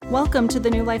Welcome to the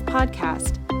New Life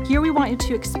Podcast. Here we want you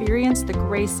to experience the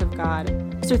grace of God.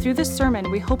 So through this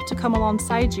sermon, we hope to come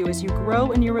alongside you as you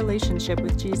grow in your relationship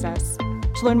with Jesus.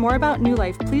 To learn more about New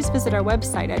Life, please visit our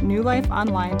website at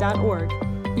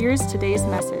newlifeonline.org. Here's today's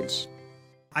message.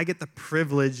 I get the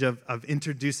privilege of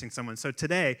introducing someone. So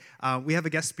today, we have a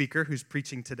guest speaker who's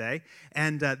preaching today,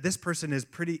 and this person is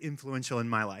pretty influential in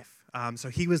my life. So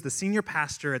he was the senior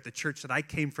pastor at the church that I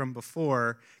came from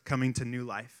before coming to New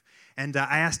Life. And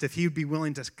I asked if he would be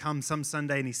willing to come some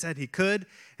Sunday, and he said he could,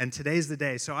 and today's the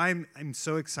day. So I'm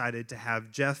so excited to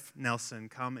have Jeff Nelson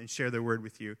come and share the word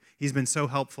with you. He's been so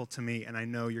helpful to me, and I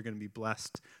know you're going to be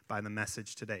blessed by the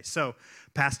message today. So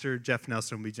Pastor Jeff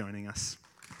Nelson will be joining us.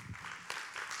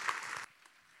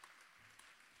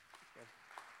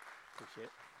 Appreciate it.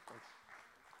 Thanks.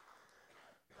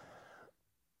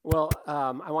 Well,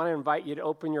 I want to invite you to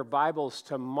open your Bibles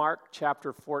to Mark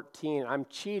chapter 14. I'm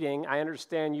cheating. I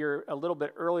understand you're a little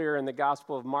bit earlier in the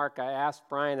Gospel of Mark. I asked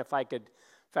Brian if I could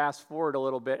fast forward a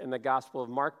little bit in the Gospel of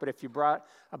Mark, but if you brought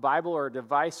a Bible or a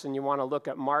device and you want to look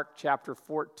at Mark chapter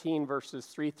 14, verses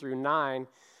 3 through 9,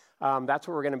 that's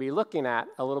what we're going to be looking at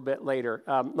a little bit later.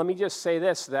 Let me just say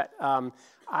this, that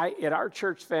at our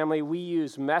church family, we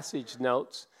use message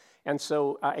notes. And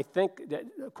so I think that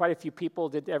quite a few people,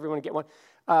 did everyone get one?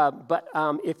 But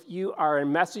if you are a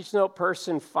message note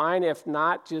person, fine. If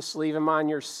not, just leave them on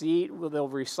your seat. They'll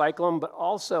recycle them. But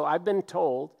also, I've been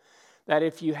told that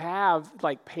if you have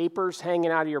like papers hanging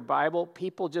out of your Bible,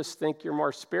 people just think you're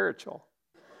more spiritual.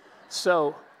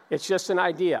 So it's just an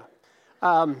idea.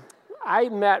 I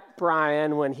met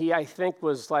Brian when he, I think,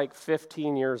 was like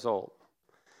 15 years old.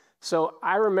 So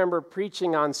I remember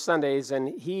preaching on Sundays,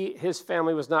 and his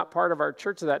family was not part of our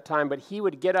church at that time, but he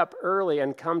would get up early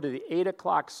and come to the 8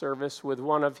 o'clock service with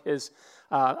one of his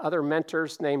other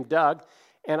mentors named Doug.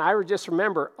 And I would just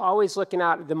remember always looking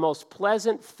out at the most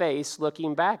pleasant face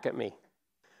looking back at me.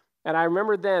 And I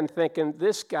remember then thinking,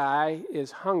 this guy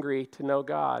is hungry to know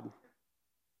God.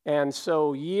 And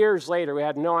so years later, we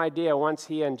had no idea, once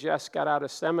he and Jess got out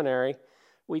of seminary,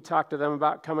 we talked to them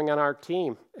about coming on our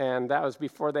team, and that was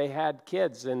before they had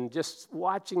kids. And just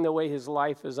watching the way his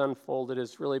life has unfolded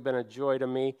has really been a joy to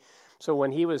me. So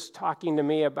when he was talking to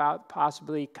me about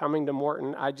possibly coming to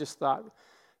Morton, I just thought,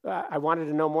 I wanted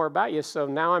to know more about you. So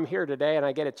now I'm here today, and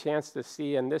I get a chance to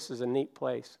see, and this is a neat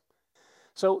place.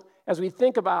 So as we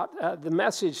think about the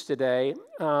message today,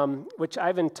 which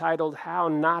I've entitled, How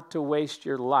Not to Waste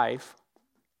Your Life,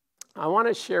 I want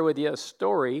to share with you a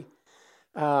story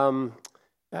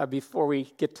before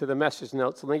we get to the message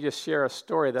notes. Let me just share a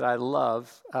story that I love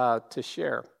to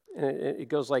share. And it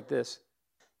goes like this.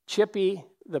 Chippy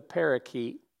the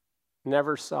parakeet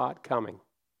never saw it coming.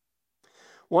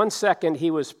 One second,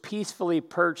 he was peacefully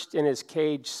perched in his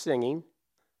cage singing.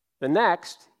 The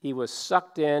next, he was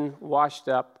sucked in, washed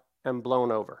up, and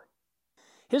blown over.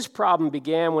 His problem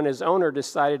began when his owner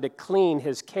decided to clean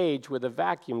his cage with a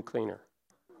vacuum cleaner.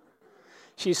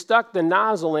 She stuck the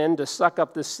nozzle in to suck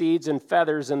up the seeds and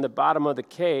feathers in the bottom of the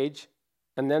cage,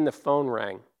 and then the phone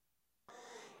rang.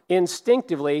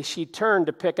 Instinctively, she turned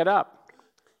to pick it up.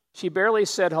 She barely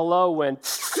said hello when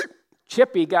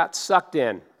Chippy got sucked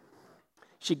in.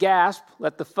 She gasped,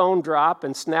 let the phone drop,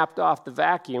 and snapped off the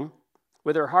vacuum.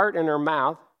 With her heart in her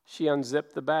mouth, she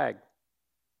unzipped the bag.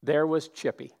 There was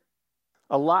Chippy,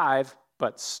 alive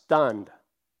but stunned,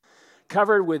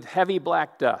 covered with heavy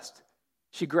black dust.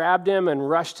 She grabbed him and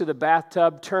rushed to the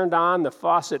bathtub, turned on the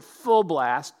faucet full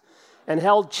blast, and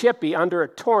held Chippy under a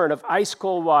torrent of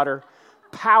ice-cold water,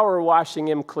 power washing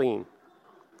him clean.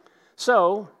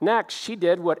 So next, she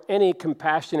did what any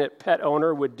compassionate pet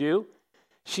owner would do.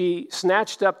 She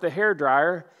snatched up the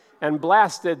hairdryer and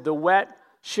blasted the wet,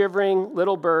 shivering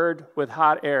little bird with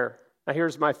hot air. Now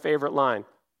here's my favorite line.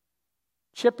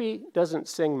 Chippy doesn't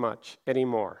sing much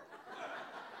anymore.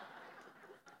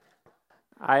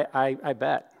 I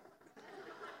bet.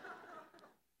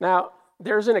 Now,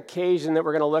 there's an occasion that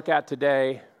we're going to look at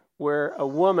today where a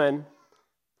woman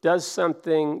does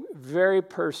something very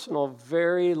personal,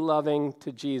 very loving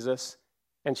to Jesus,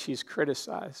 and she's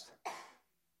criticized.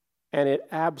 And it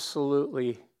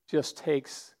absolutely just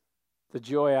takes the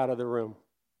joy out of the room.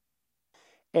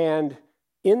 And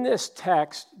in this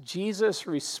text, Jesus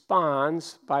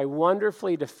responds by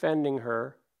wonderfully defending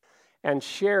her and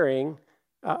sharing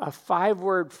a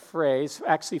 5-word phrase,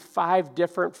 actually 5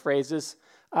 different phrases,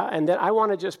 and then I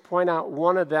want to just point out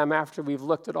one of them after we've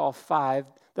looked at all 5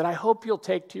 that I hope you'll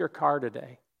take to your car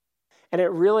today. And it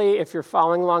really, if you're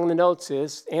following along the notes,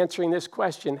 is answering this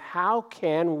question, how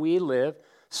can we live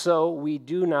so we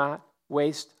do not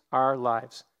waste our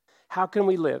lives? How can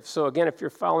we live? So again, if you're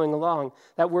following along,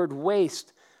 that word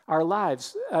waste our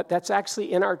lives. That's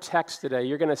actually in our text today.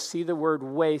 You're going to see the word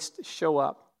waste show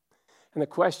up. And the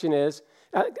question is,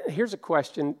 here's a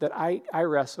question that I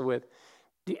wrestle with.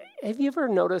 Have you ever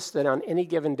noticed that on any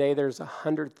given day there's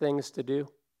 100 things to do?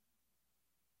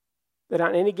 That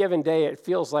on any given day it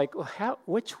feels like, well,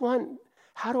 which one?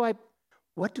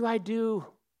 What do I do?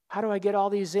 How do I get all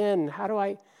these in?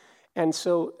 And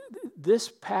so this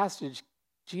passage,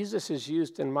 Jesus is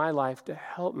used in my life to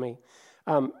help me.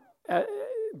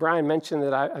 Brian mentioned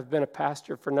that I've been a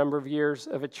pastor for a number of years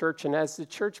of a church, and as the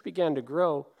church began to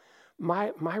grow,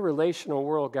 my relational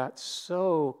world got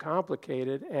so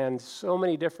complicated and so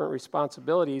many different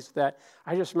responsibilities that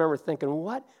I just remember thinking,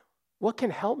 what can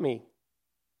help me?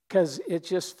 Because it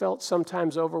just felt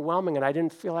sometimes overwhelming, and I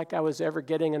didn't feel like I was ever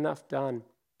getting enough done.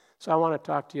 So I want to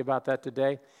talk to you about that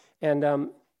today. And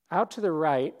out to the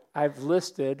right, I've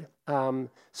listed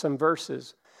some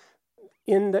verses.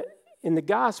 In the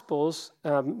Gospels,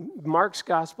 Mark's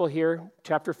Gospel here,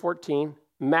 chapter 14,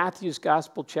 Matthew's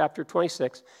Gospel, chapter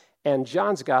 26, and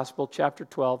John's Gospel, chapter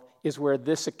 12, is where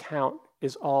this account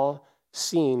is all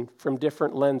seen from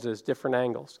different lenses, different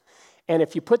angles. And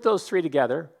if you put those three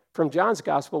together, from John's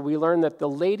Gospel, we learn that the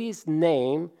lady's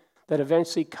name that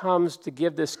eventually comes to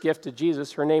give this gift to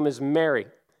Jesus, her name is Mary.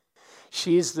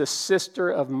 She's the sister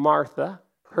of Martha.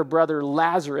 Her brother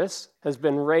Lazarus has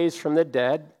been raised from the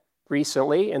dead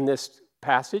recently in this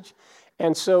passage.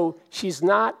 And so she's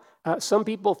not, some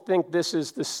people think this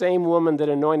is the same woman that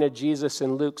anointed Jesus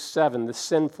in Luke 7, the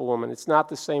sinful woman. It's not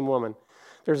the same woman.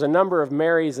 There's a number of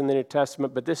Marys in the New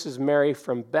Testament, but this is Mary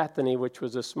from Bethany, which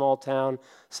was a small town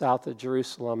south of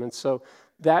Jerusalem. And so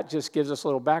that just gives us a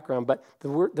little background. But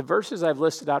the verses I've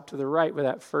listed out to the right with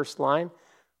that first line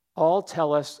all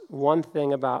tell us one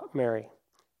thing about Mary.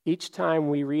 Each time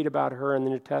we read about her in the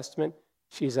New Testament,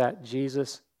 she's at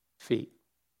Jesus' feet.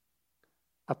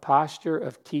 A posture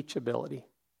of teachability,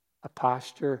 a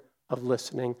posture of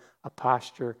listening, a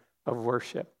posture of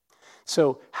worship.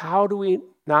 So how do we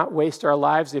not waste our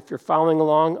lives? If you're following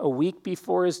along, a week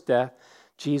before his death,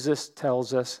 Jesus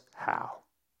tells us how.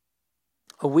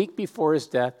 A week before his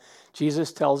death,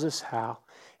 Jesus tells us how.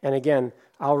 And again,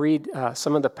 I'll read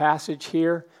some of the passage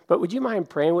here, but would you mind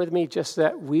praying with me just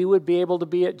that we would be able to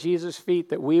be at Jesus' feet,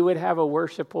 that we would have a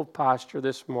worshipful posture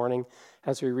this morning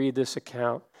as we read this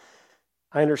account.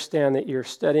 I understand that you're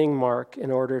studying Mark in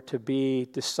order to be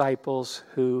disciples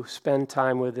who spend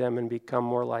time with him and become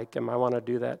more like him. I want to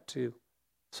do that too.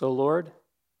 So Lord,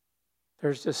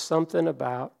 there's just something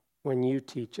about when you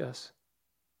teach us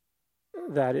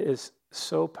that is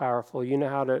so powerful. You know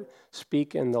how to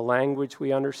speak in the language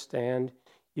we understand.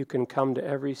 You can come to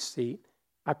every seat.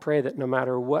 I pray that no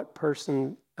matter what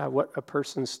a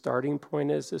person's starting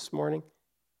point is this morning,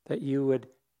 that you would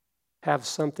have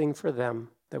something for them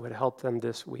that would help them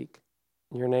this week.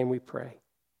 In your name we pray.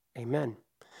 Amen.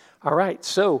 All right,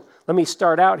 so let me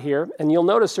start out here. And you'll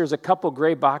notice there's a couple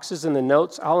gray boxes in the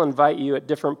notes. I'll invite you at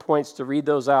different points to read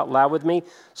those out loud with me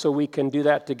so we can do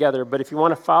that together. But if you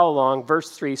want to follow along, verse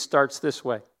 3 starts this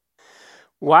way.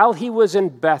 While he was in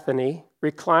Bethany,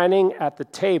 reclining at the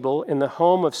table in the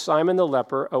home of Simon the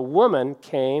leper, a woman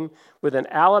came with an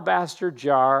alabaster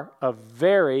jar of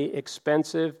very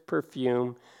expensive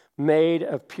perfume made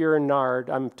of pure nard.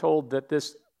 I'm told that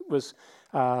this was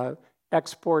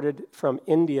exported from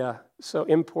India, so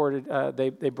imported.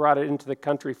 They brought it into the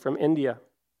country from India.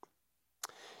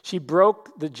 She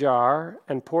broke the jar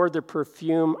and poured the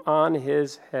perfume on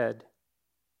his head.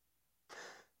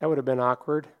 That would have been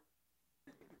awkward.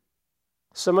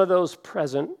 Some of those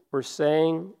present were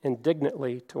saying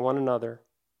indignantly to one another,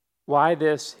 "Why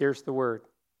this," here's the word,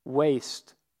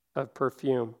 "waste of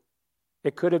perfume?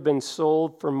 It could have been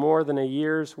sold for more than a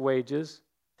year's wages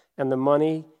and the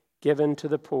money given to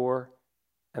the poor."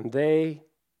 And they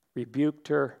rebuked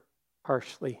her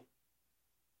harshly.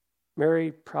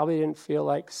 Mary probably didn't feel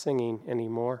like singing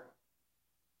anymore.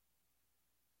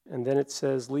 And then it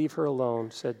says, "Leave her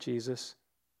alone," said Jesus.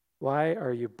 "Why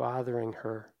are you bothering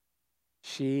her?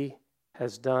 She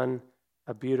has done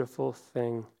a beautiful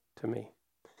thing to me."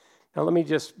 Now let me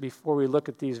just, before we look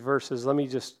at these verses, let me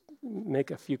just make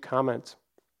a few comments.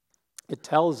 It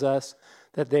tells us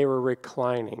that they were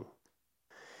reclining.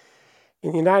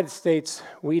 In the United States,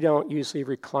 we don't usually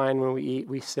recline when we eat.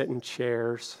 We sit in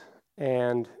chairs.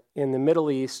 And in the Middle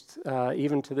East,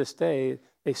 even to this day,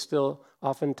 they still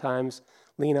oftentimes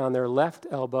lean on their left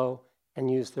elbow and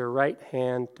use their right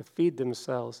hand to feed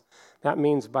themselves. That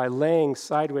means by laying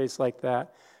sideways like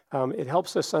that, it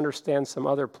helps us understand some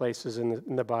other places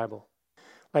in the Bible.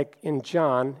 Like in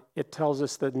John, it tells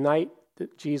us the night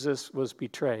that Jesus was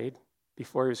betrayed,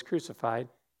 before he was crucified,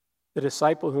 the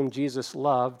disciple whom Jesus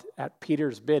loved at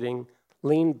Peter's bidding,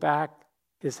 leaned back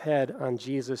his head on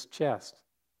Jesus' chest.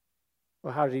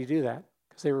 Well, how did he do that?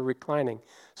 Because they were reclining.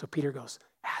 So Peter goes,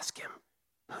 ask him,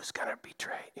 who's going to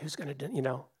betray? Who's going to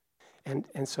do,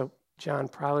 And so John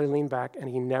probably leaned back, and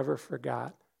he never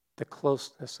forgot the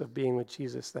closeness of being with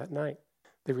Jesus that night,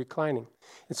 the reclining.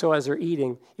 And so as they're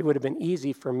eating, it would have been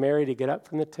easy for Mary to get up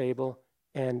from the table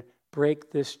and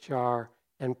break this jar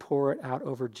and pour it out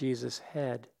over Jesus'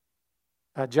 head.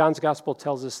 John's gospel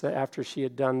tells us that after she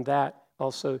had done that,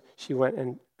 also she went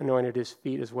and anointed his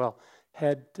feet as well,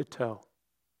 head to toe,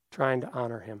 trying to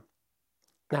honor him.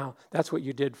 Now, that's what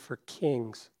you did for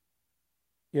kings.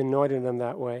 You anointed them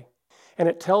that way. And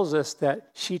it tells us that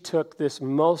she took this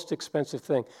most expensive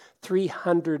thing,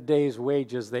 300 days'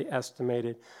 wages, they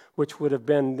estimated, which would have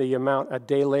been the amount a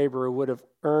day laborer would have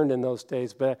earned in those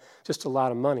days, but just a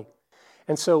lot of money.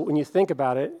 And so when you think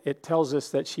about it, it tells us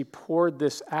that she poured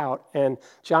this out, and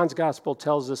John's gospel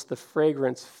tells us the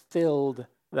fragrance filled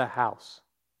the house.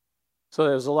 So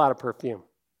there was a lot of perfume.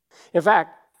 In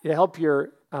fact, to help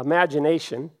your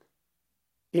imagination,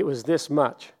 it was this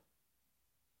much.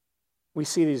 We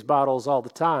see these bottles all the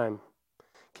time.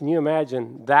 Can you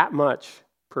imagine that much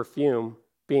perfume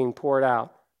being poured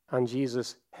out on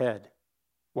Jesus' head?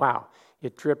 Wow.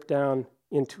 It dripped down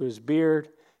into his beard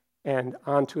and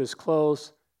onto his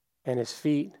clothes and his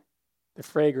feet. The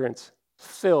fragrance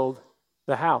filled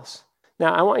the house.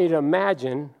 Now, I want you to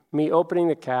imagine me opening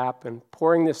the cap and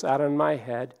pouring this out on my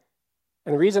head.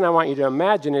 And the reason I want you to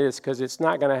imagine it is because it's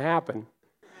not going to happen.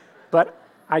 But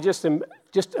I just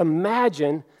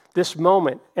imagine this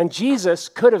moment. And Jesus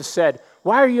could have said,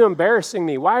 why are you embarrassing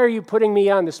me? Why are you putting me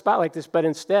on the spot like this? But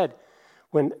instead,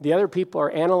 when the other people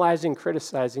are analyzing,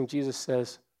 criticizing, Jesus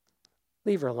says,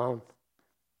 leave her alone.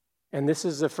 And this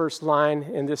is the first line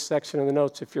in this section of the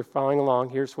notes. If you're following along,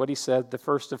 here's what he said, the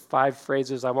first of 5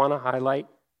 phrases I want to highlight.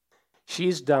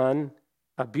 She's done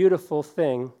a beautiful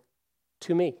thing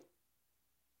to me.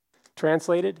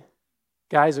 Translated,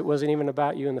 guys, it wasn't even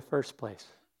about you in the first place.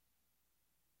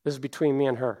 This is between me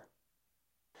and her.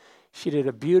 She did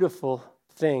a beautiful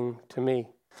thing to me.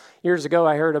 Years ago,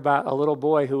 I heard about a little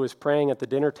boy who was praying at the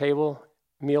dinner table,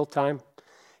 mealtime,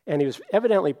 and he was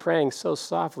evidently praying so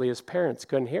softly his parents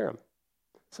couldn't hear him.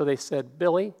 So they said,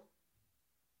 Billy,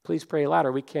 please pray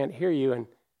louder. We can't hear you. And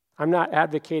I'm not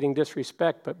advocating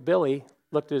disrespect, but Billy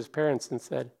looked at his parents and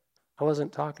said, I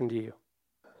wasn't talking to you.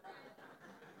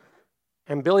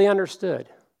 And Billy understood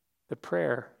the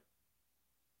prayer.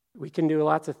 We can do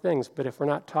lots of things, but if we're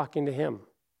not talking to him,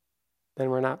 then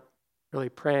we're not really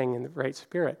praying in the right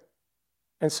spirit.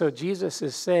 And so Jesus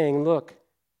is saying, look,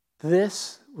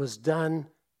 this was done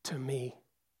to me.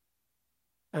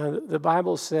 The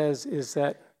Bible says is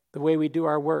that the way we do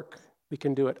our work, we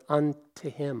can do it unto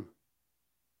him.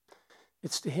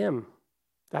 It's to him.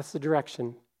 That's the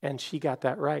direction, and she got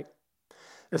that right.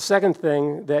 The second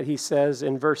thing that he says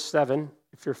in verse 7,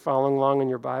 if you're following along in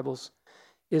your Bibles,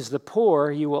 is the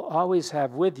poor you will always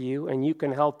have with you, and you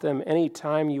can help them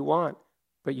anytime you want,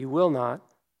 but you will not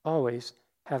always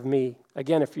have me.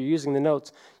 Again, if you're using the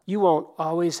notes, you won't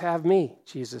always have me,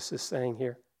 Jesus is saying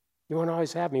here. You won't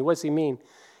always have me. What does he mean?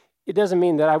 It doesn't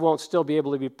mean that I won't still be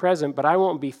able to be present, but I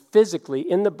won't be physically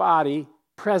in the body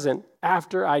present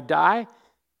after I die,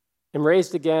 am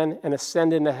raised again, and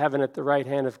ascend into heaven at the right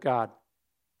hand of God.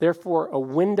 Therefore, a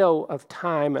window of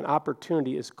time and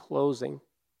opportunity is closing.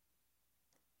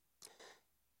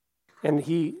 And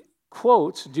he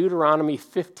quotes Deuteronomy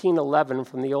 15:11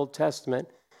 from the Old Testament,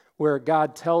 where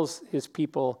God tells his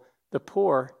people, the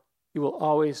poor you will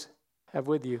always have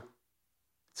with you.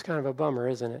 It's kind of a bummer,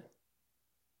 isn't it?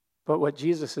 But what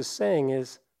Jesus is saying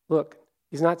is, look,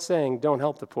 he's not saying don't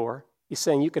help the poor. He's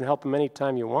saying you can help them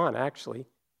anytime you want, actually.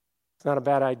 It's not a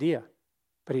bad idea.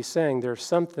 But he's saying there are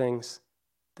some things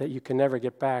that you can never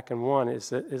get back, and one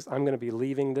is I'm going to be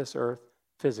leaving this earth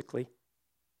physically,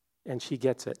 and she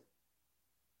gets it.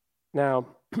 Now,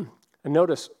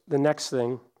 notice the next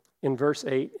thing in verse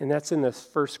 8, and that's in the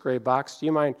first gray box. Do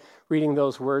you mind reading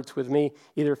those words with me,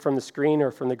 either from the screen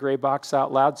or from the gray box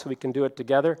out loud so we can do it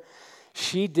together?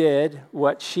 She did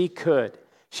what she could.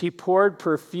 She poured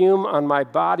perfume on my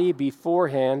body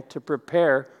beforehand to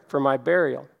prepare for my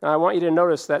burial. Now, I want you to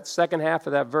notice that second half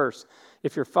of that verse.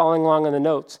 If you're following along in the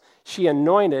notes, she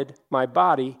anointed my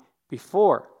body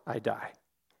before I die.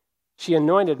 She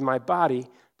anointed my body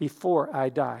before I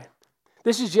die.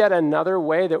 This is yet another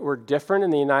way that we're different in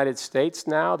the United States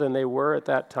now than they were at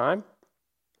that time.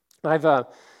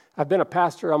 I've been a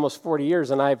pastor almost 40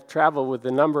 years, and I've traveled with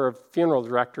a number of funeral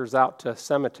directors out to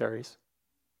cemeteries.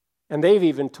 And they've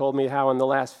even told me how in the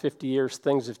last 50 years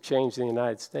things have changed in the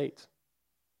United States.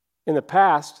 In the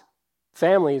past,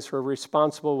 families were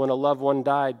responsible when a loved one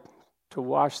died to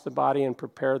wash the body and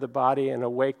prepare the body, and a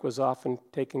wake was often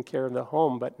taking care of the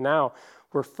home. But now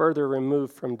we're further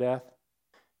removed from death,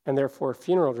 and therefore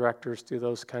funeral directors do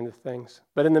those kind of things.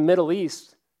 But in the Middle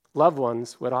East, loved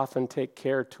ones would often take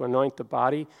care to anoint the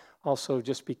body, also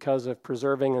just because of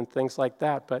preserving and things like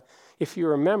that. But if you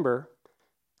remember,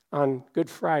 on Good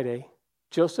Friday,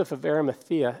 Joseph of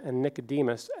Arimathea and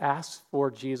Nicodemus asked for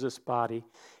Jesus' body,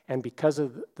 and because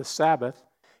of the Sabbath,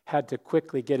 had to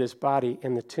quickly get his body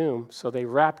in the tomb. So they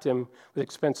wrapped him with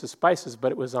expensive spices,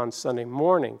 but it was on Sunday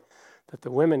morning that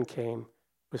the women came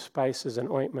with spices and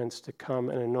ointments to come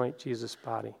and anoint Jesus'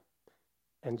 body.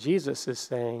 And Jesus is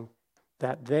saying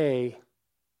that they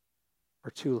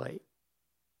were too late.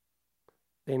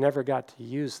 They never got to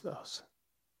use those.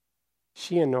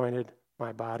 She anointed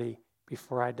my body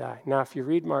before I die. Now, if you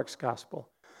read Mark's gospel,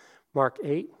 Mark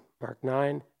 8, Mark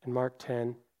 9, and Mark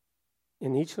 10,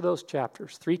 in each of those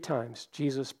chapters, 3 times,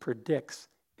 Jesus predicts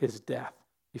his death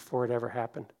before it ever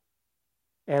happened.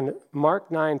 And Mark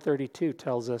 9:32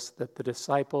 tells us that the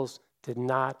disciples did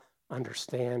not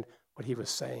understand what he was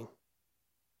saying.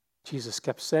 Jesus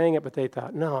kept saying it, but they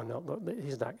thought, no,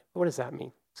 he's not. What does that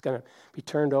mean? He's going to be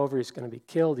turned over. He's going to be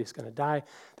killed. He's going to die.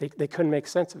 They couldn't make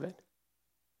sense of it.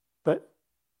 But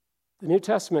the New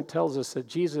Testament tells us that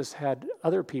Jesus had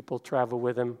other people travel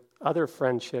with him, other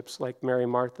friendships like Mary,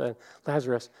 Martha, and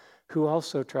Lazarus, who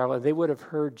also traveled. They would have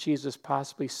heard Jesus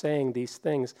possibly saying these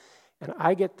things. And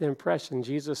I get the impression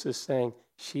Jesus is saying,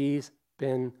 she's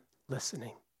been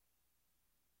listening.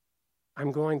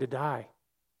 I'm going to die.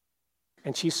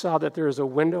 And she saw that there was a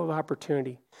window of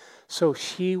opportunity. So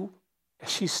she's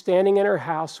standing in her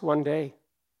house one day.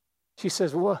 She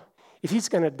says, well, if he's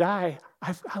going to die,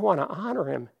 I want to honor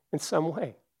him in some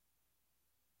way.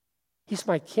 He's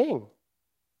my king.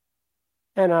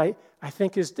 And I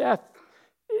think his death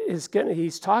is going to,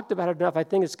 he's talked about it enough. I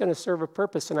think it's going to serve a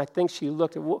purpose. And I think she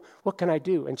looked at, what can I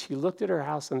do? And she looked at her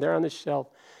house, and there on the shelf,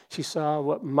 she saw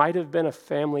what might have been a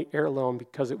family heirloom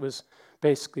because it was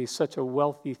basically such a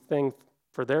wealthy thing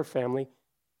for their family.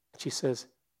 She says,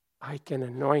 I can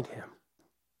anoint him.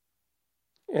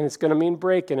 And it's going to mean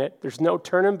breaking it. There's no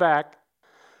turning back.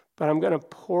 But I'm going to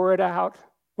pour it out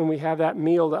when we have that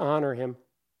meal to honor him.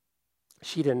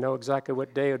 She didn't know exactly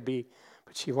what day it would be,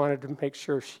 but she wanted to make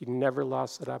sure she never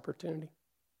lost that opportunity.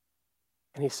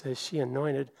 And he says, she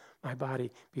anointed my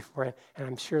body before, and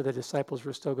I'm sure the disciples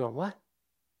were still going, what?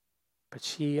 But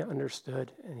she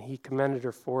understood, and he commended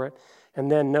her for it.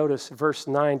 And then notice verse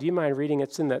 9. Do you mind reading?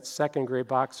 It's in that second gray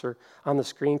box or on the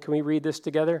screen. Can we read this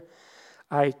together?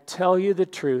 I tell you the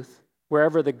truth,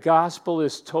 wherever the gospel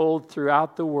is told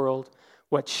throughout the world,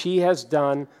 what she has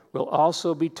done will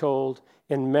also be told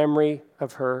in memory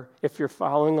of her. If you're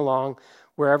following along,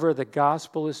 wherever the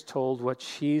gospel is told, what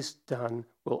she's done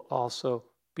will also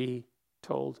be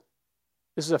told.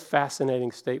 This is a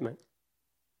fascinating statement.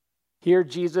 Here,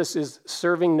 Jesus is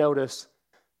serving notice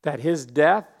that his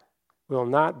death will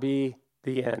not be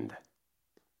the end.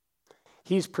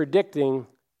 He's predicting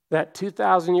that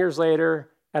 2,000 years later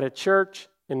at a church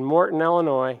in Morton,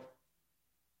 Illinois,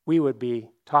 we would be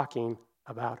talking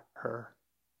about her.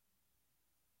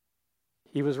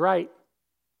 He was right.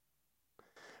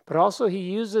 But also he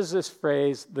uses this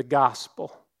phrase, the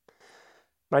gospel.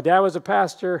 My dad was a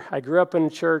pastor. I grew up in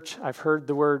church. I've heard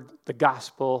the word the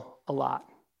gospel a lot,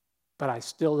 but I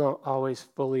still don't always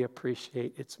fully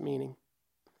appreciate its meaning.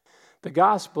 The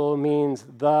gospel means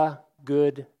the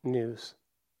good news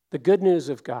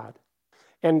of God.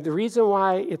 And the reason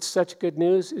why it's such good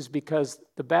news is because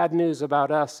the bad news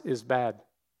about us is bad.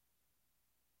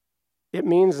 It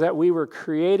means that we were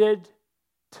created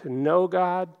to know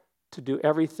God, to do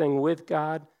everything with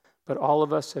God, but all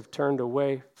of us have turned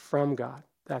away from God.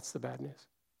 That's the bad news.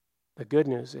 The good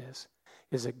news is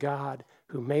that God,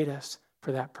 who made us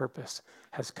for that purpose,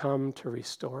 has come to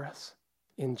restore us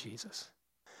in Jesus.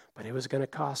 But it was going to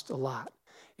cost a lot.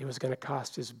 It was going to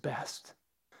cost his best.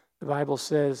 The Bible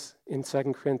says in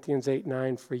 2 Corinthians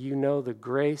 8:9, for you know the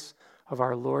grace of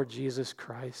our Lord Jesus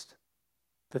Christ,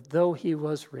 that though he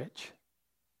was rich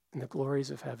in the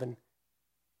glories of heaven,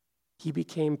 he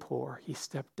became poor. He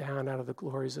stepped down out of the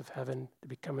glories of heaven to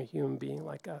become a human being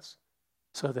like us,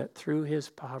 so that through his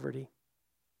poverty,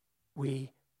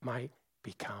 we might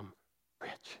become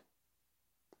rich.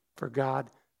 For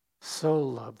God so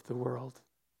loved the world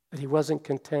that he wasn't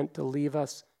content to leave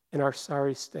us in our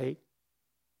sorry state,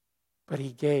 but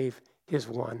he gave his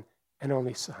one and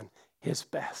only Son, his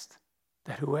best,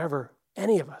 that whoever,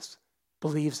 any of us,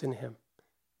 believes in him,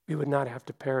 we would not have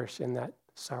to perish in that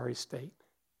sorry state,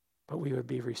 but we would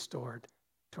be restored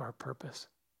to our purpose.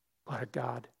 What a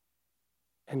God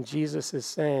And Jesus is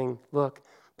saying, look,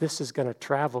 this is going to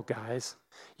travel, guys.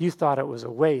 You thought it was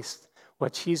a waste.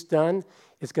 What she's done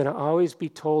is going to always be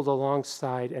told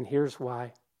alongside, and here's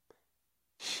why.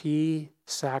 She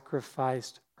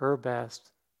sacrificed her best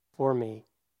for me,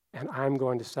 and I'm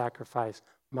going to sacrifice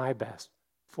my best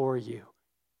for you.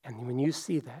 And when you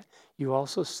see that, you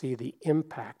also see the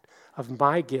impact of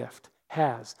my gift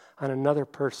has on another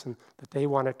person that they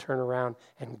want to turn around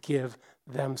and give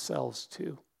themselves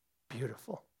to.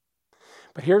 Beautiful.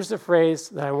 But here's the phrase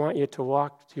that I want you to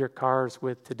walk to your cars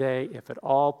with today, if at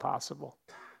all possible.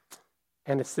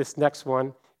 And it's this next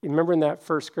one. You remember in that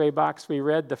first gray box we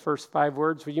read the first 5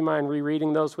 words? Would you mind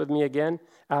rereading those with me again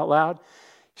out loud?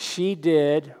 She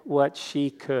did what she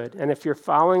could. And if you're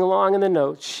following along in the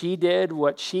notes, she did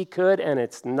what she could, and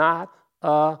it's not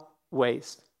a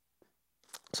waste.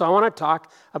 So I want to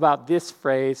talk about this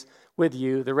phrase with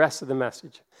you the rest of the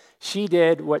message. She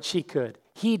did what she could.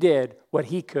 He did what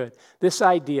he could. This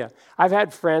idea. I've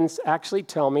had friends actually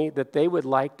tell me that they would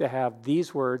like to have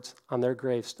these words on their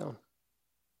gravestone.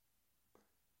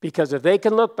 Because if they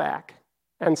can look back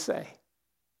and say,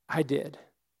 I did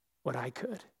what I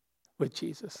could with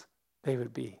Jesus, they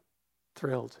would be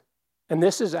thrilled. And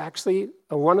this is actually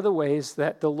one of the ways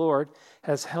that the Lord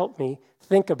has helped me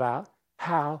think about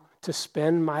how to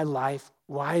spend my life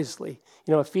wisely.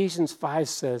 You know, Ephesians 5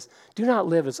 says, do not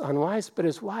live as unwise, but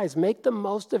as wise. Make the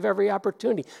most of every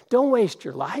opportunity. Don't waste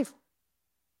your life.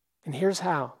 And here's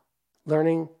how,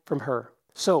 learning from her.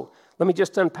 So let me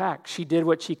just unpack. She did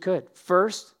what she could.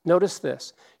 First, notice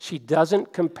this. She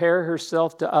doesn't compare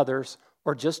herself to others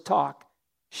or just talk.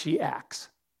 She acts.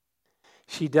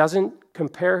 She doesn't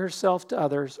compare herself to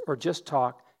others or just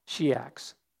talk. She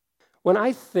acts. When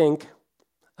I think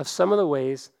of some of the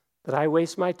ways that I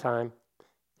waste my time,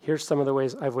 here's some of the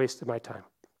ways I've wasted my time.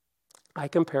 I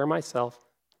compare myself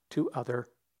to other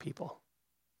people.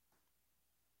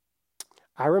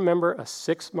 I remember a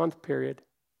 6-month period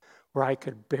where I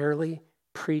could barely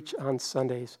preach on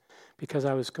Sundays because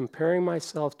I was comparing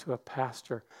myself to a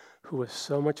pastor who was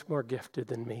so much more gifted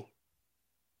than me.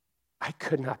 I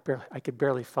could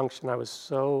barely function. I was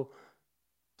so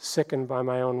sickened by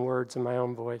my own words and my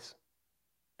own voice.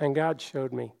 And God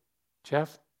showed me,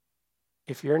 Jeff,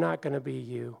 if you're not going to be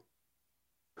you,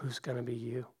 who's going to be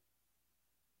you?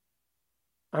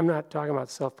 I'm not talking about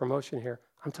self-promotion here.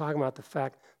 I'm talking about the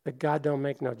fact that God don't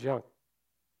make no junk.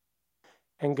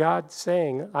 And God's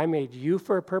saying, I made you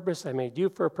for a purpose, I made you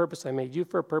for a purpose, I made you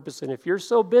for a purpose. And if you're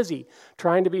so busy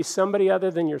trying to be somebody other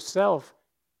than yourself,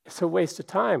 it's a waste of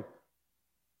time.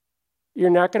 You're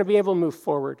not going to be able to move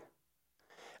forward.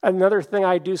 Another thing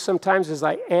I do sometimes is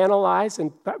I analyze,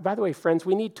 and by the way, friends,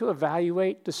 we need to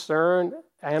evaluate, discern,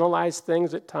 analyze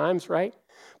things at times, right?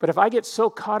 But if I get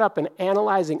so caught up in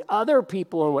analyzing other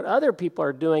people and what other people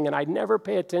are doing, and I never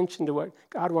pay attention to what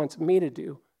God wants me to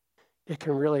do, it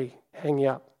can really hang you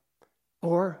up.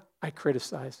 Or I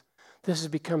criticize. This has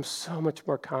become so much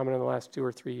more common in the last 2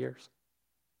 or 3 years.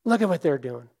 Look at what they're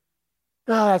doing.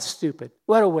 Oh, that's stupid.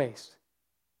 What a waste.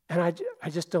 And I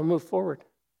just don't move forward.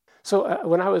 So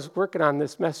when I was working on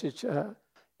this message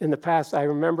in the past, I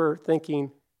remember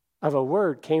thinking of a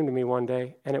word came to me one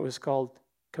day, and it was called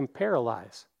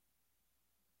comparalize.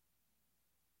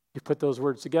 You put those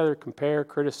words together, compare,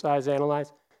 criticize,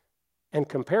 analyze. And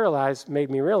comparalize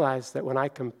made me realize that when I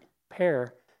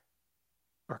compare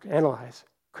or analyze,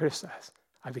 criticize,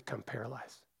 I become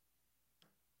paralyzed.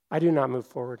 I do not move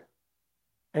forward.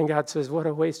 And God says, what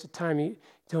a waste of time. You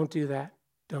don't do that.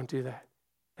 Don't do that.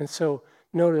 And so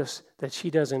notice that she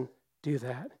doesn't do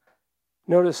that.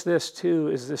 Notice this too,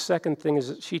 is the second thing is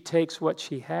that she takes what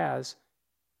she has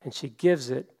and she gives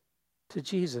it to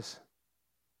Jesus.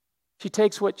 She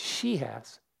takes what she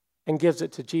has and gives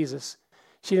it to Jesus.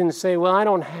 She didn't say, well, I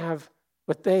don't have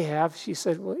what they have. She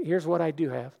said, well, here's what I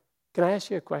do have. Can I ask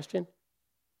you a question?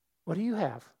 What do you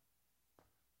have?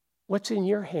 What's in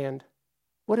your hand?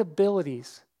 What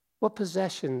abilities? What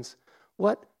possessions?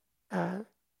 What,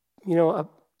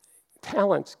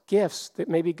 talents, gifts that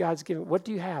maybe God's given? What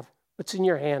do you have? What's in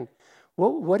your hand?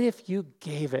 What if you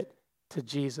gave it to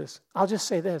Jesus? I'll just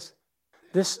say this.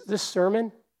 This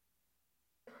sermon,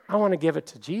 I want to give it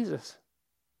to Jesus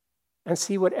and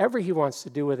see whatever he wants to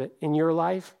do with it in your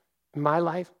life, in my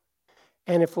life.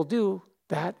 And if we'll do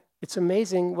that, it's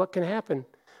amazing what can happen.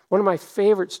 One of my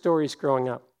favorite stories growing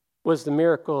up was the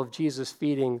miracle of Jesus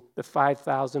feeding the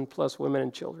 5,000 plus women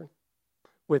and children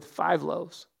with 5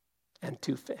 loaves and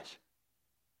 2 fish.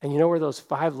 And you know where those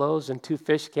 5 loaves and 2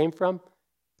 fish came from?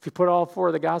 If you put all 4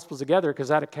 of the Gospels together, because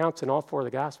that accounts in all 4 of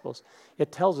the Gospels,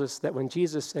 it tells us that when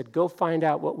Jesus said, go find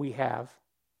out what we have,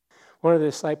 one of the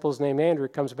disciples named Andrew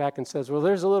comes back and says, well,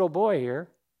 there's a little boy here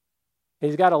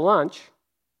He's got a lunch.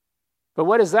 But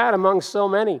what is that among so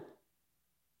many?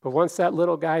 But once that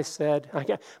little guy said,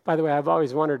 by the way, I've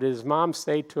always wondered, did his mom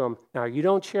say to him, now you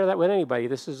don't share that with anybody.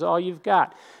 This is all you've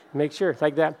got. Make sure,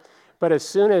 like that. But as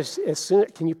soon as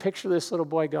can you picture this little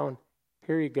boy going,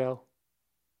 here you go.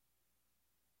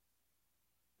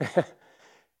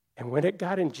 And when it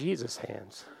got in Jesus'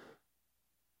 hands,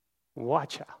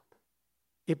 watch out.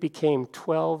 It became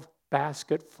 12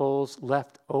 basketfuls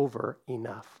left over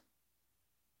enough.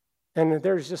 And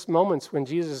there's just moments when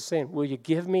Jesus is saying, will you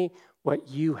give me what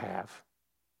you have?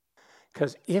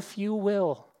 Because if you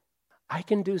will, I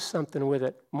can do something with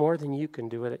it more than you can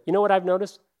do with it. You know what I've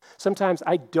noticed? Sometimes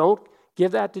I don't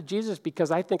give that to Jesus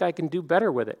because I think I can do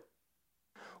better with it.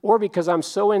 Or because I'm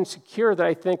so insecure that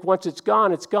I think once it's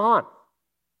gone, it's gone.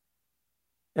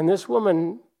 And this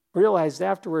woman realized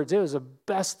afterwards it was the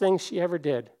best thing she ever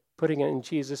did, putting it in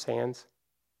Jesus' hands.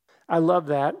 I love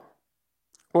that.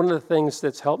 One of the things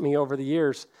that's helped me over the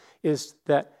years is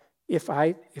that if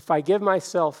I give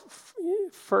myself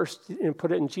first and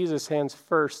put it in Jesus' hands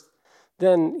first,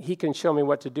 then he can show me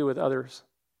what to do with others.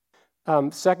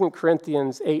 2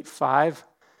 Corinthians 8:5,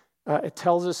 it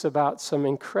tells us about some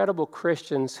incredible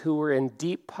Christians who were in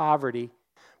deep poverty,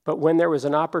 but when there was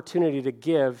an opportunity to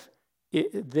give,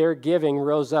 their giving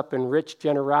rose up in rich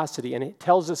generosity, and it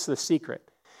tells us the secret.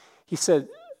 He said,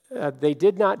 they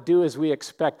did not do as we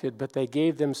expected, but they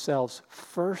gave themselves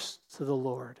first to the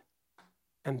Lord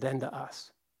and then to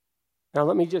us. Now,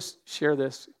 let me just share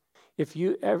this. If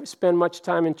you ever spend much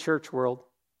time in church world,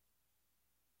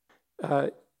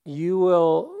 you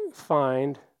will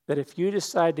find that if you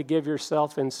decide to give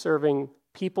yourself in serving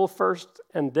people first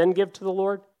and then give to the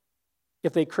Lord,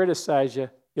 if they criticize you,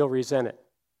 you'll resent it.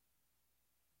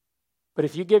 But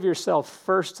if you give yourself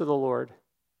first to the Lord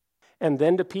and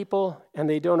then to people, and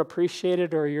they don't appreciate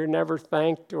it, or you're never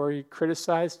thanked, or you're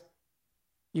criticized,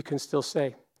 you can still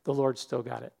say, the Lord still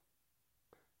got it.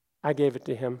 I gave it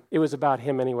to him. It was about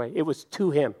him anyway. It was to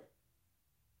him.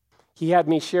 He had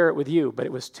me share it with you, but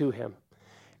it was to him.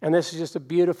 And this is just a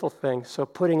beautiful thing. So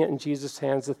putting it in Jesus'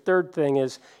 hands. The third thing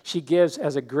is she gives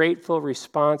as a grateful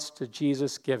response to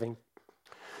Jesus' giving.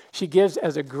 She gives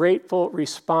as a grateful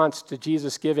response to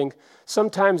Jesus' giving.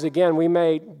 Sometimes, again, we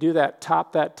may do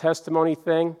top that testimony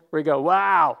thing where we go,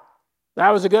 wow,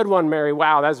 that was a good one, Mary.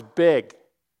 Wow, that's big.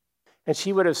 And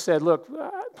she would have said, look,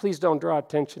 please don't draw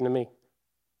attention to me.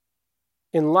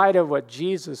 In light of what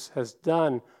Jesus has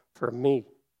done for me,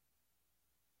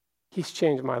 he's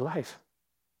changed my life.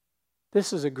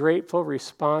 This is a grateful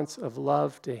response of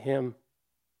love to him.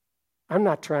 I'm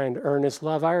not trying to earn his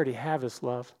love. I already have his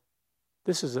love.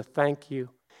 This is a thank you.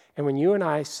 And when you and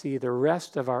I see the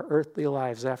rest of our earthly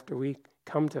lives after we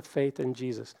come to faith in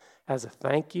Jesus as a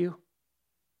thank you,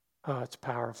 oh, it's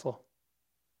powerful.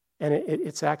 And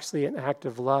it's actually an act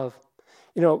of love.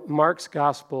 You know, Mark's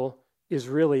gospel is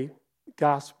really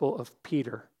gospel of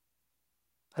Peter.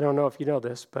 I don't know if you know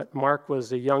this, but Mark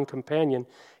was a young companion.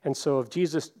 And so of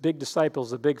Jesus' big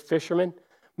disciples, the big fishermen,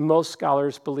 most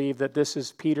scholars believe that this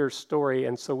is Peter's story.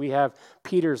 And so we have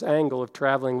Peter's angle of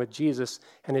traveling with Jesus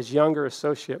and his younger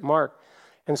associate, Mark.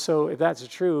 And so if that's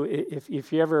true,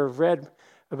 if you ever have read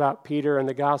about Peter and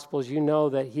the Gospels, you know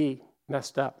that he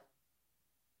messed up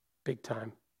big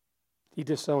time. He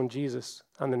disowned Jesus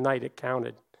on the night it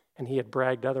counted, and he had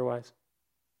bragged otherwise.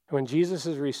 And when Jesus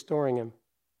is restoring him,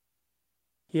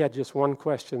 he had just one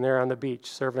question there on the beach,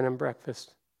 serving him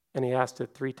breakfast, and he asked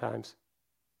it 3 times.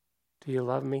 Do you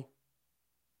love me?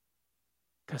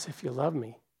 Because if you love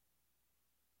me,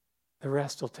 the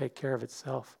rest will take care of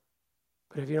itself.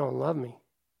 But if you don't love me,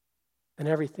 then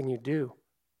everything you do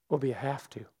will be a have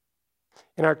to.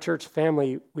 In our church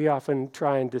family, we often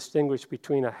try and distinguish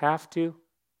between a have to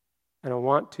and a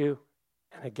want to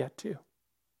and a get to.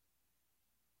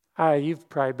 You've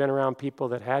probably been around people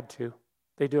that had to.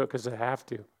 They do it because they have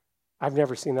to. I've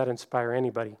never seen that inspire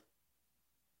anybody.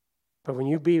 But when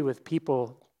you be with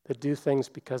people that do things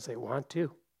because they want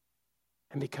to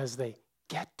and because they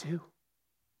get to,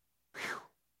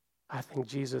 I think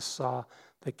Jesus saw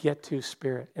the get to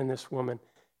spirit in this woman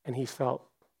and he felt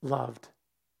loved.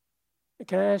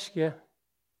 Can I ask you,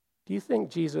 do you think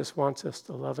Jesus wants us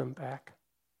to love him back?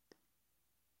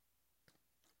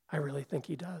 I really think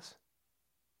he does.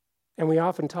 And we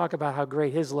often talk about how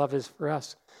great his love is for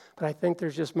us. But I think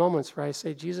there's just moments where I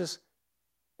say, Jesus,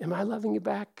 am I loving you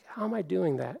back? How am I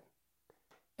doing that?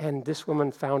 And this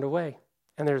woman found a way.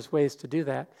 And there's ways to do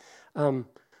that. I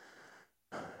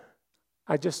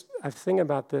was thinking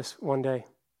about this one day.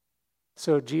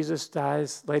 So Jesus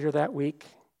dies later that week.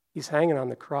 He's hanging on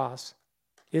the cross.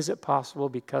 Is it possible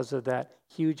because of that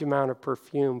huge amount of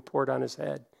perfume poured on his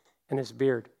head and his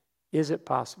beard? Is it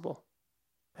possible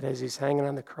that as he's hanging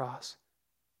on the cross,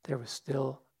 there was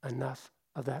still enough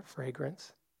of that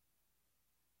fragrance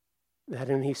that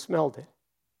when he smelled it,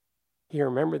 he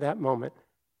remembered that moment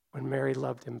when Mary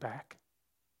loved him back?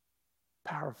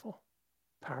 Powerful,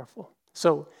 powerful.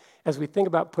 So as we think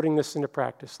about putting this into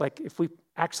practice, like if we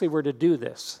actually were to do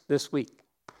this week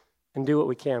and do what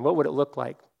we can, what would it look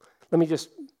like? Let me just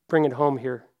bring it home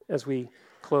here as we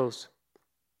close.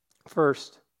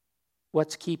 First,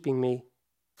 what's keeping me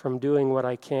from doing what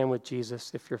I can with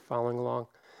Jesus if you're following along?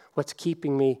 What's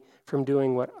keeping me from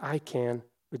doing what I can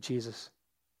with Jesus?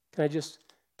 Can I just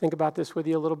think about this with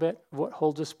you a little bit? What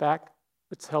holds us back?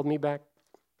 What's held me back?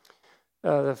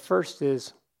 The first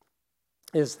is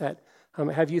that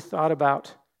have you thought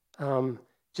about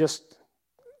just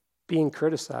being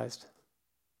criticized?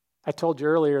 I told you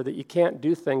earlier that you can't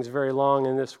do things very long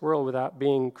in this world without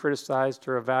being criticized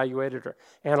or evaluated or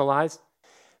analyzed.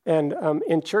 And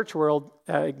in church world,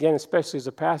 again, especially as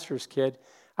a pastor's kid,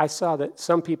 I saw that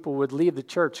some people would leave the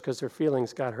church because their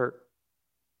feelings got hurt.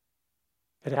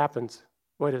 It happens.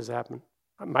 Boy, does it happen.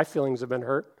 My feelings have been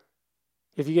hurt.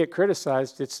 If you get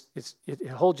criticized, it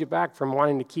holds you back from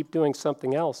wanting to keep doing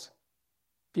something else.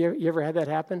 You ever had that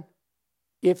happen?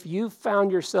 If you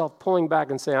found yourself pulling back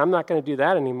and saying, I'm not going to do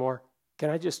that anymore, can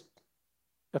I just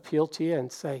appeal to you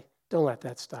and say, don't let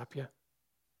that stop you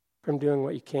from doing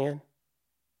what you can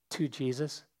to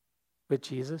Jesus, with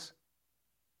Jesus?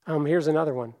 Here's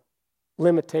another one.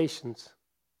 Limitations.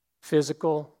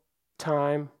 Physical,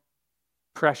 time,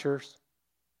 pressures.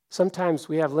 Sometimes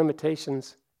we have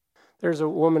limitations. There's a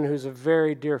woman who's a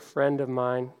very dear friend of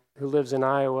mine who lives in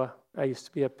Iowa. I used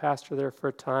to be a pastor there for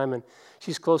a time, and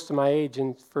she's close to my age,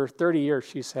 and for 30 years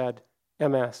she's had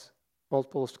MS,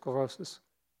 multiple sclerosis.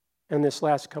 And this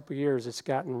last couple of years, it's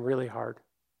gotten really hard,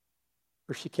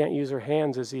 where she can't use her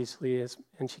hands as easily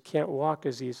and she can't walk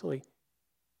as easily.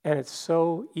 And it's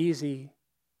so easy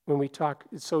when we talk,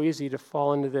 it's so easy to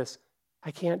fall into this,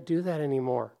 I can't do that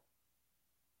anymore.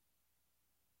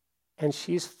 And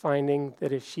she's finding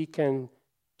that if she can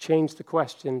change the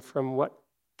question from what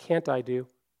can't I do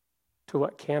to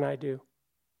what can I do,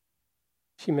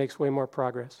 she makes way more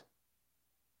progress.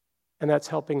 And that's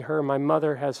helping her. My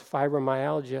mother has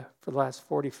fibromyalgia for the last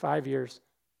 45 years.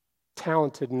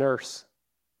 Talented nurse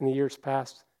in the years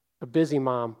past. A busy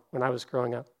mom when I was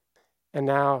growing up. And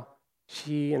now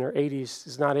she, in her 80s,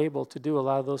 is not able to do a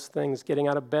lot of those things. Getting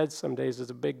out of bed some days is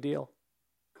a big deal.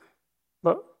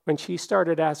 But when she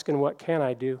started asking, what can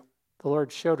I do? The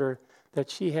Lord showed her that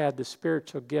she had the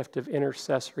spiritual gift of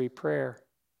intercessory prayer.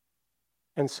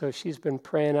 And so she's been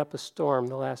praying up a storm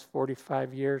the last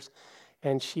 45 years.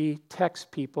 And she texts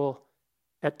people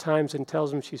at times and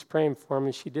tells them she's praying for them.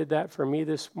 And she did that for me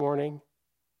this morning.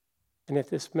 And if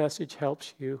this message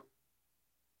helps you,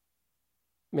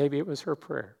 maybe it was her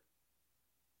prayer.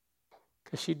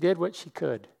 Because she did what she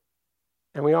could.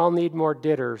 And we all need more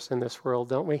didders in this world,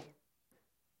 don't we?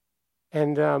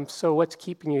 And so what's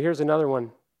keeping you? Here's another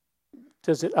one.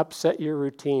 Does it upset your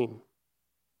routine?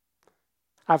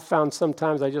 I've found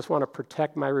sometimes I just want to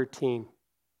protect my routine.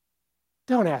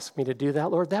 Don't ask me to do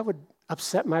that, Lord. That would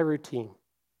upset my routine.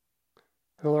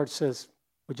 And the Lord says,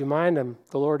 would you mind? I'm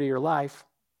the Lord of your life.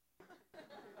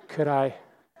 Could I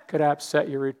upset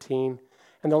your routine?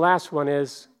 And the last one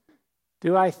is,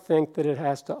 do I think that it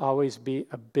has to always be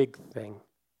a big thing?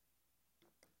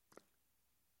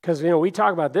 Because, we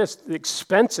talk about this,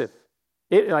 expensive.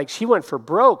 Like she went for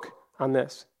broke on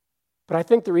this. But I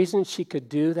think the reason she could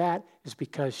do that is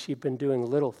because she'd been doing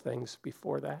little things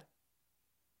before that.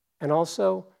 And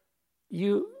also,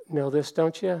 you know this,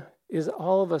 don't you? Is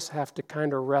all of us have to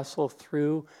kind of wrestle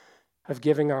through of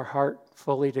giving our heart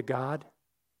fully to God.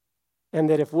 And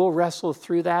that if we'll wrestle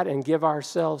through that and give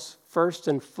ourselves first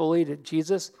and fully to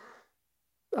Jesus,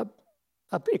 an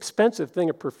expensive thing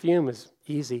of perfume is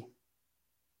easy.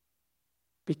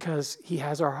 Because he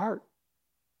has our heart.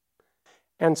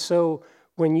 And so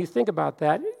when you think about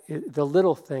that, the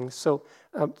little things. So,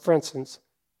 for instance,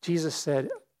 Jesus said,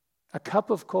 a cup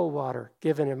of cold water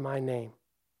given in my name,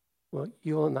 well,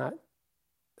 you will not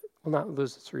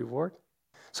lose its reward.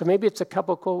 So maybe it's a cup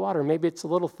of cold water. Maybe it's a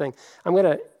little thing. I'm going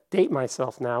to date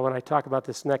myself now when I talk about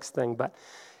this next thing. But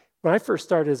when I first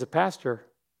started as a pastor,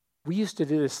 we used to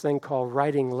do this thing called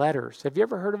writing letters. Have you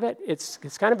ever heard of it? It's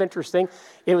kind of interesting.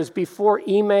 It was before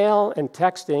email and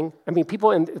texting. I mean,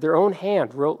 people in their own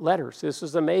hand wrote letters. This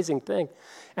was an amazing thing.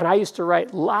 And I used to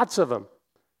write lots of them.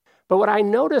 But what I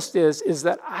noticed is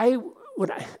that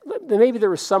maybe there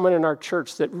was someone in our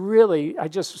church that really, I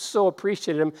just so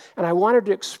appreciated him, and I wanted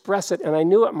to express it, and I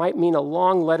knew it might mean a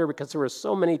long letter because there were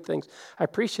so many things I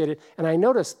appreciated. And I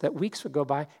noticed that weeks would go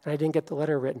by, and I didn't get the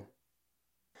letter written.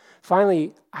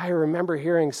 finally, I remember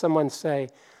hearing someone say,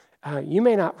 you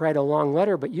may not write a long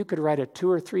letter, but you could write a 2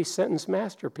 or 3 sentence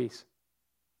masterpiece.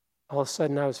 All of a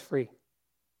sudden, I was free.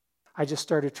 I just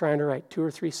started trying to write 2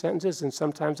 or 3 sentences, and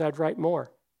sometimes I'd write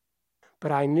more.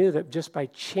 But I knew that just by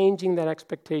changing that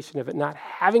expectation of it not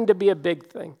having to be a big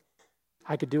thing,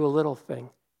 I could do a little thing.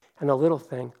 And the little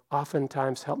thing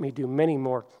oftentimes helped me do many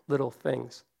more little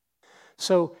things.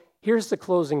 So here's the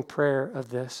closing prayer of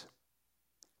this.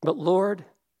 But Lord,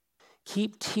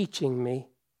 keep teaching me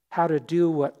how to do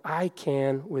what I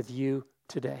can with you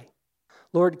today.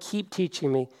 Lord, keep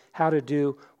teaching me how to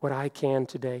do what I can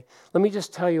today. Let me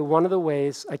just tell you one of the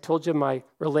ways. I told you my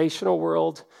relational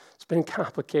world, it's been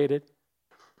complicated.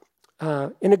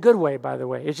 In a good way, by the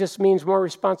way. It just means more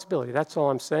responsibility. That's all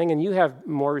I'm saying. And you have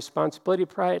more responsibility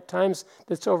probably at times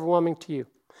that's overwhelming to you.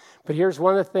 But here's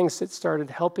one of the things that started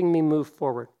helping me move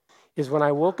forward is when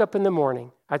I woke up in the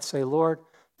morning, I'd say, Lord,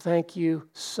 thank you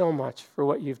so much for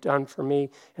what you've done for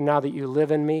me. And now that you live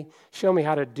in me, show me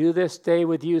how to do this day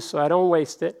with you so I don't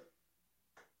waste it.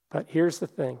 But here's the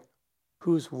thing.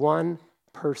 Who's one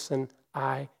person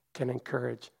I can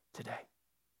encourage today?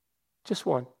 Just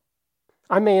one.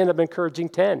 I may end up encouraging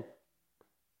 10.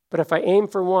 But if I aim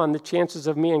for one, the chances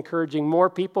of me encouraging more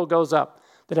people goes up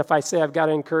than if I say I've got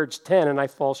to encourage 10 and I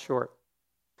fall short.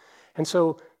 And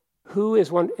so who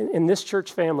is one in this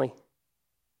church family?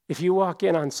 If you walk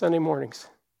in on Sunday mornings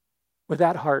with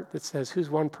that heart that says, who's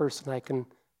one person I can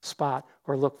spot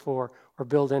or look for or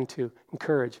build into,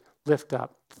 encourage, lift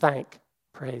up, thank,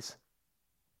 praise.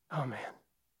 Oh man,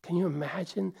 can you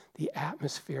imagine the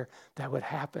atmosphere that would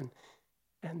happen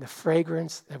and the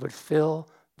fragrance that would fill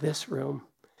this room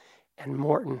and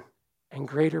Morton and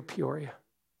Greater Peoria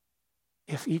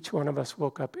if each one of us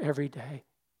woke up every day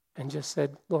and just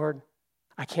said, Lord,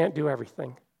 I can't do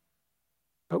everything,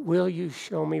 but will you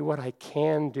show me what I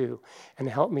can do and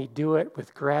help me do it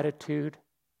with gratitude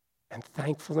and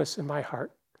thankfulness in my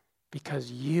heart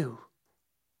because you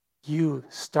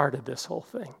started this whole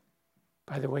thing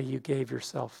by the way you gave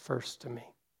yourself first to me.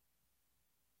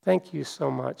 Thank you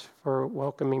so much for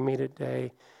welcoming me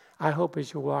today. I hope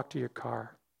as you walk to your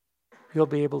car, you'll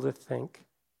be able to think,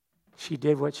 she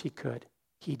did what she could,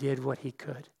 he did what he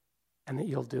could, and that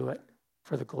you'll do it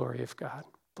for the glory of God.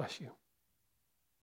 Bless you.